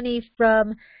lots of money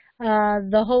from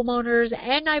the homeowners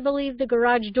and I believe the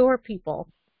garage door people,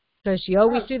 because you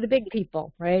always do the big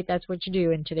people, right? That's what you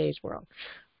do in today's world,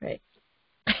 right?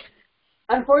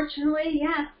 Unfortunately,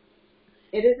 yeah,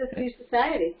 it is a free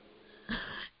society.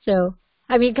 So,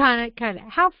 I mean, kind of,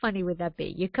 how funny would that be?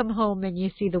 You come home and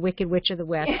you see the Wicked Witch of the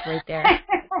West right there.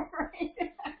 Right.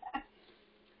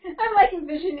 I'm like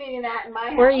envisioning that in my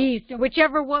house. Or East,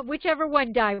 whichever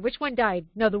one died. Which one died?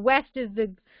 No, the West is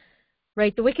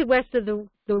right. The Wicked West of the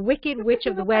Wicked Witch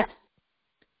of the West.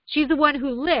 She's the one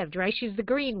who lived, right? She's the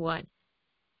green one,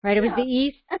 right? It was the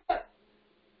East. I thought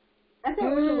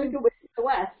it was the Wicked Witch of the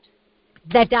West.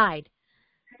 That died.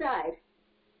 Died.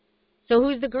 So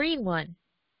who's the green one?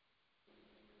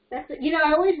 That's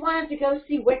I always wanted to go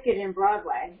see Wicked in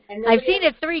Broadway. And I've seen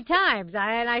it 3 times,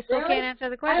 and I still can't answer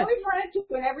the question. I always wanted to,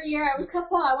 and every year I would come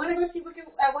home. I want to go see Wicked.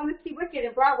 I want to see Wicked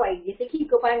in Broadway. You think he'd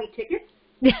go buy me tickets?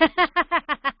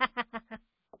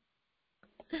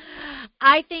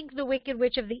 I think the Wicked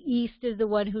Witch of the East is the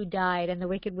one who died, and the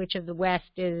Wicked Witch of the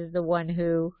West is the one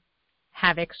who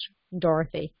havocs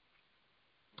Dorothy.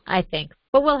 I think.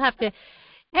 But we'll have to,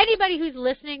 anybody who's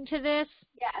listening to this,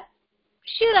 yes,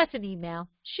 shoot us an email.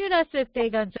 Shoot us a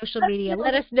thing on social media.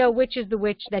 Let us know which is the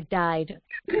witch that died.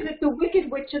 Because it's the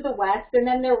Wicked Witch of the West, and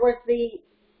then there was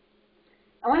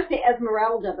I want to say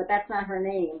Esmeralda, but that's not her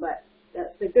name, but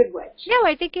the good witch. No,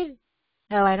 I think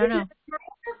I don't know.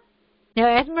 No,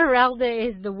 Esmeralda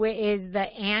is the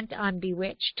aunt on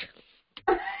Bewitched.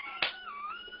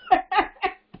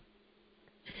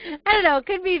 I don't know. It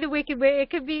could be the Wicked Witch.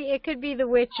 It could be the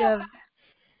witch of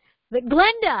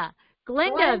Glenda.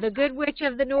 Glenda, the good witch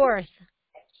of the North.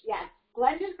 Yes,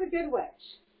 Glenda's the good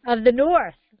witch of the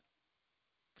North.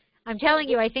 I'm telling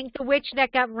you, I think the witch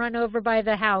that got run over by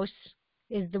the house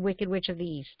is the Wicked Witch of the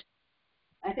East.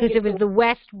 Because it was the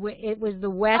West. It was the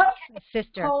West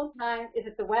sister. Whole time, is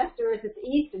it the West or is it the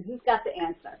East? And who's got the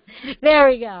answer? There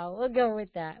we go. We'll go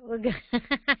with that. We'll go.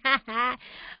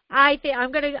 I think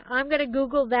I'm gonna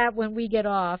Google that when we get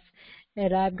off,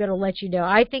 and I'm going to let you know.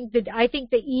 I think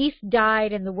the East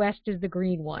died and the West is the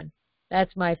green one.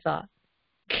 That's my thought.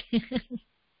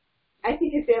 I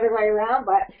think it's the other way around,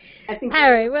 but I think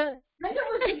All right. Well, Linda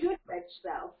was a good witch,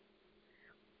 though.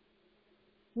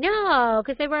 no,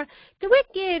 because they were the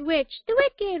wicked witch,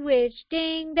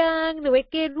 ding dong, the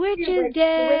wicked witch is The witch.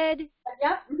 dead.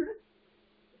 Yep.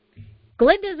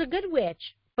 Glinda's a good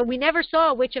witch, but we never saw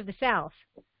a witch of the South.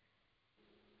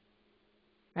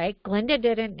 Right? Glinda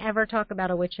didn't ever talk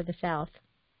about a witch of the South.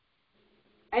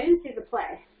 I didn't see the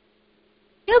play.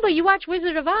 No, but you watch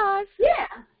Wizard of Oz. Yeah,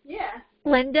 yeah.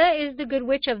 Glinda is the good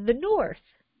witch of the North.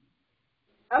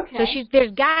 Okay. So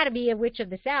there's got to be a witch of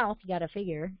the South. You got to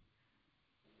figure.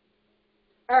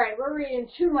 All right, we're reading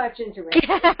too much into it.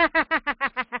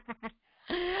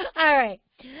 All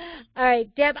right,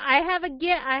 Deb. I have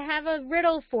a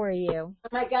riddle for you. Oh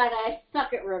my God, I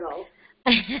suck at riddles.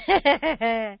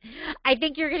 I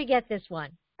think you're going to get this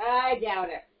one. I doubt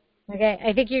it. Okay,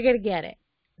 I think you're going to get it.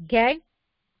 Okay?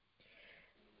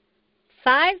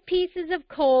 5 pieces of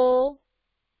coal,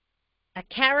 a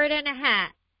carrot, and a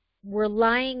hat were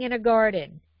lying in a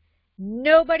garden.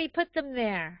 Nobody put them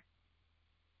there.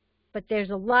 But there's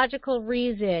a logical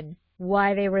reason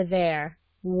why they were there.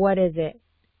 What is it?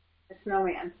 A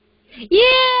snowman. Yay!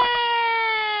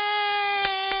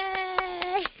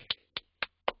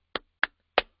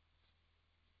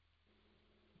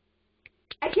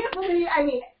 I can't believe,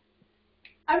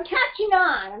 I'm catching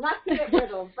on. I'm not good at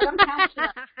riddles, but I'm catching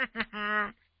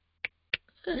on.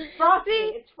 Frosty.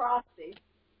 It's Frosty.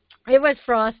 It was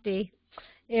Frosty.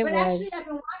 But actually, I've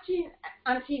been watching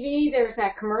on TV, there's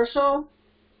that commercial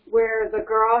where the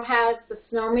girl has the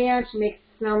snowman. She makes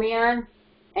the snowman.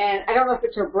 And I don't know if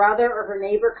it's her brother or her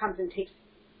neighbor comes and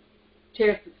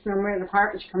tears the snowman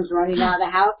apart, and she comes running out of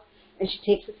the house. And she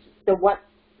takes the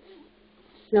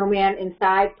snowman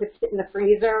inside, puts it in the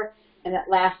freezer, and it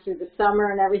lasts through the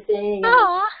summer and everything.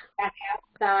 Aww. And back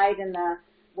outside in the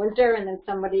winter, and then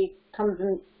somebody comes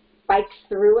and bikes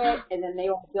through it, and then they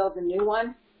all build a new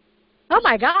one. Oh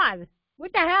my God!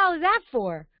 What the hell is that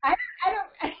for?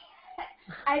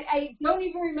 I don't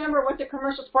even remember what the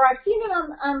commercial's for. I've seen it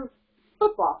on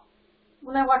football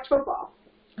when I watch football.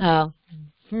 Oh,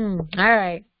 all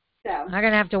right. So I'm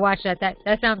gonna have to watch that.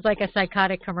 That sounds like a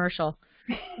psychotic commercial.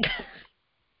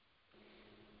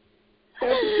 So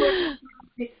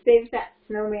save that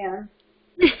snowman.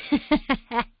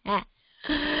 All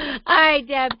right,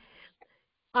 Deb.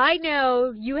 I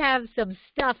know you have some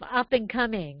stuff up and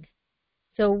coming.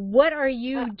 So what are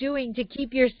you doing to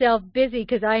keep yourself busy?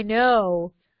 Because I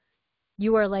know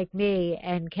you are like me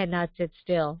and cannot sit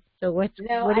still. So what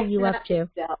are you up to?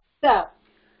 So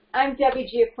I'm Debbie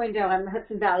Giaquindo. I'm the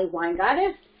Hudson Valley Wine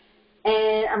Goddess,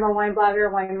 and I'm a wine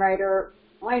blogger, wine writer,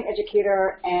 wine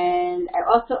educator, and I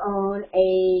also own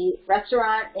a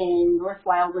restaurant in North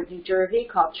Wildwood, New Jersey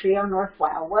called Trio North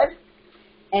Wildwood.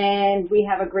 And we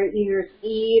have a great New Year's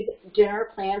Eve dinner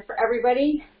planned for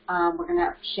everybody. We're going to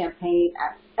have champagne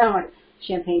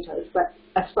toast, but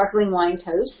a sparkling wine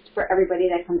toast for everybody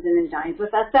that comes in and dines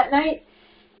with us that night.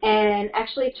 And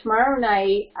actually tomorrow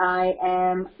night I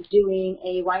am doing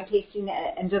a wine tasting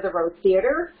at End of the Road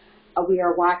Theater. We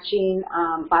are watching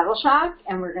Bottle Shock,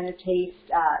 and we're going to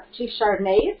taste 2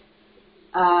 Chardonnays,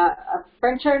 a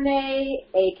French Chardonnay,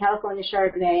 a California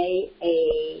Chardonnay,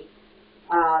 a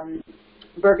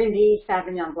Burgundy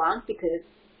Sauvignon Blanc, because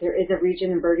there is a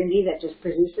region in Burgundy that just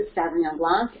produces Sauvignon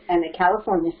Blanc, and a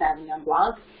California Sauvignon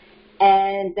Blanc.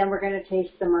 And then we're going to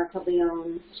taste the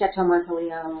Chateau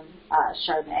Monteleone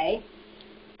Chardonnay.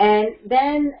 And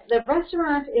then the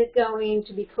restaurant is going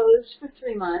to be closed for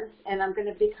 3 months, and I'm going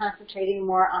to be concentrating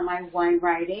more on my wine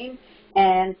writing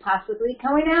and possibly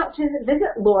going out to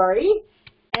visit Lori.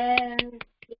 And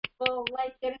people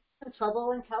like getting in some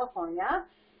trouble in California.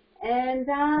 And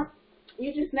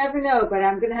you just never know, but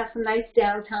I'm going to have some nice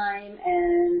downtime.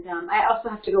 And I also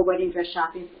have to go wedding dress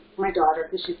shopping for my daughter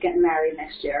because she's getting married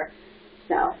next year.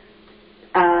 So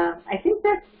I think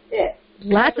that's it.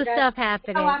 Lots of stuff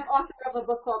happening. Oh, I'm author of a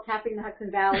book called Tapping the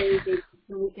Hudson Valley, based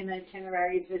on weekend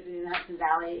itineraries visiting the Hudson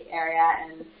Valley area.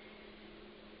 And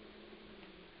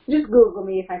just Google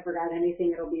me if I forgot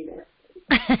anything; it'll be there.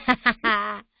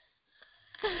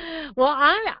 Well,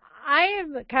 I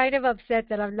am kind of upset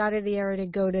that I'm not in the area to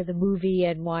go to the movie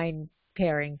and wine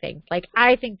pairing thing. Like,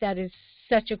 I think that is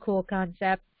such a cool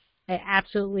concept. I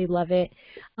absolutely love it.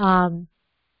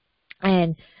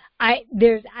 And I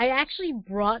actually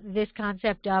brought this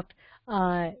concept up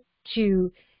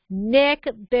to Nick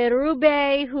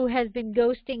Berube, who has been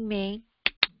ghosting me.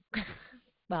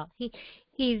 Well,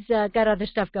 he's got other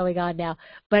stuff going on now,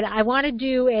 but I want to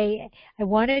do a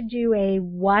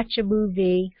watch a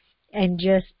movie and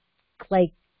just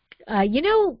like,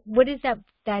 what is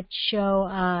that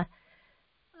show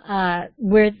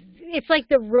where it's like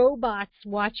the robots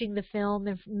watching the film,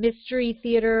 the Mystery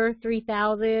Theater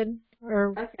 3000,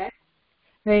 or Okay.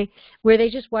 right, where they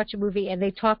just watch a movie and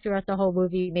they talk throughout the whole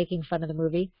movie, making fun of the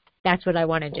movie. That's what I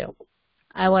want to do.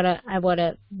 I want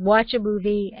to watch a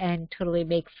movie and totally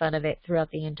make fun of it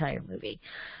throughout the entire movie,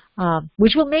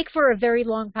 which will make for a very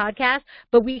long podcast,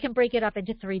 but we can break it up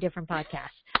into 3 different podcasts.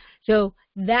 So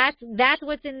that's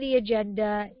what's in the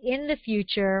agenda in the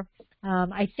future.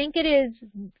 I think it is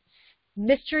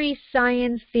Mystery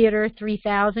Science Theater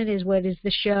 3000 is what is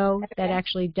the show that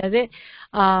actually does it.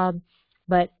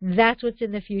 But that's what's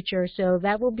in the future. So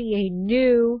that will be a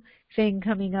new thing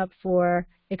coming up for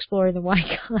Exploring the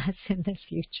Wine Glass in the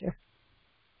future.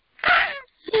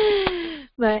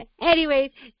 But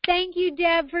anyways, thank you,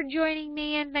 Deb, for joining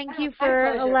me, and thank you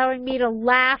for allowing me to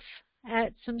laugh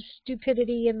at some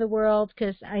stupidity in the world,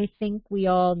 because I think we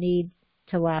all need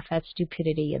to laugh at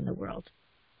stupidity in the world.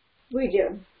 We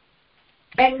do.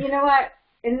 And you know what?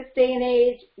 In this day and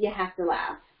age, you have to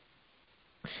laugh.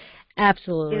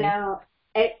 Absolutely. You know,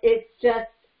 it's just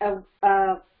a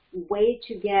way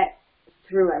to get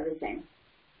through everything.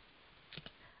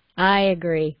 I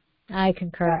agree. I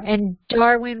concur. Yeah. And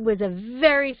Darwin was a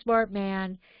very smart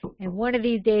man, and one of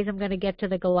these days I'm going to get to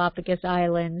the Galapagos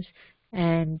Islands,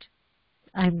 and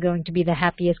I'm going to be the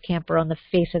happiest camper on the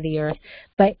face of the earth.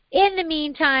 But in the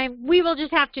meantime, we will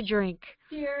just have to drink.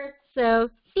 Cheers. So,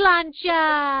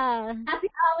 slancha! Happy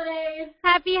holidays!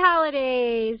 Happy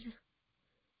holidays!